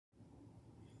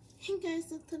Hey guys,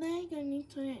 so today I'm going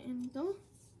to try Indigo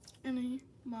and a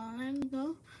small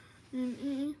Indigo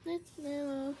and this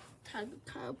little tiger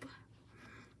cub.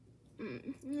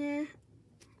 Yeah,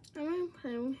 I'm gonna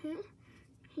play with him.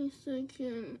 He's so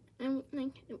cute and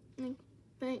like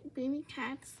baby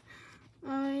cats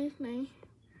always like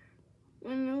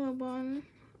when they were born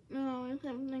they always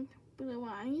have like blue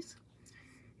eyes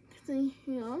because they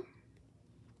heal.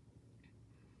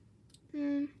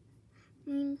 And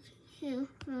here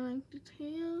I like the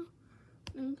tail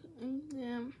and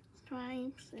the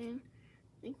stripes and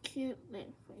the cute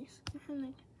leg face. I have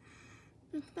like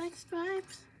the black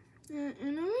stripes and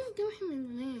I'm gonna give him a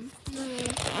name.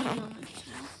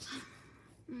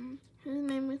 His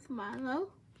name is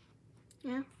Milo.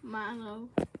 Yeah, Milo.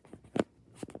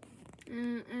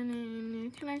 And then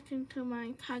you're connected to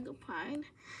my Tiger Pride.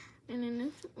 And in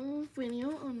this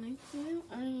video, on next video,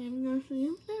 I am going to show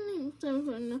you the names. So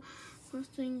for the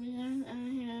first thing, I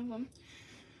have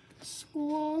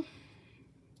school.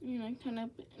 You know, kind of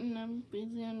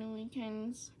busy on the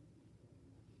weekends.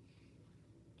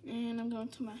 And I'm going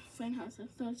to my friend's house on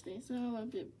Thursday, so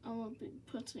I will be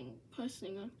posting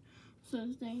on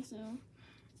Thursday. So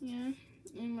yeah,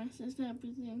 and my sister will be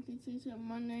doing pieces on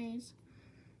Mondays,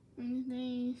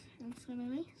 Wednesdays, and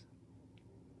Saturdays.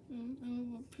 I will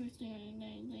be posting on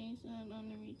the days and on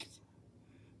the weeks.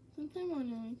 Sometimes on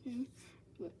the weekend,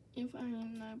 but if I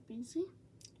am not busy.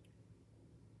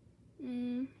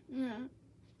 Yeah,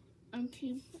 I'm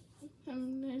keep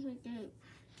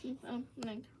up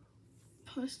like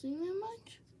posting that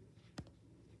much.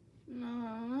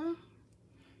 No.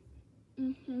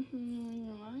 Next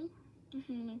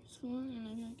one, and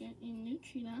I'm gonna get a new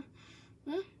cheetah.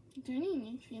 Well, getting a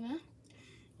new cheetah.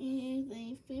 It is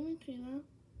a favorite cheetah.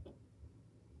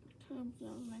 Cubs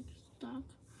are like stock.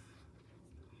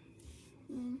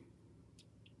 And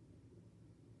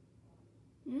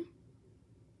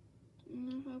I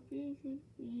hope you enjoyed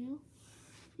the video.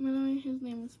 By the way, his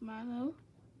name is Milo.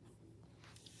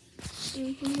 And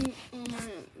you can hear all my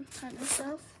kind of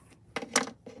stuff.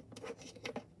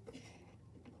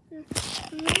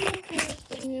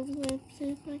 If you like,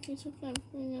 please like and subscribe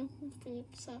for more videos.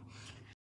 So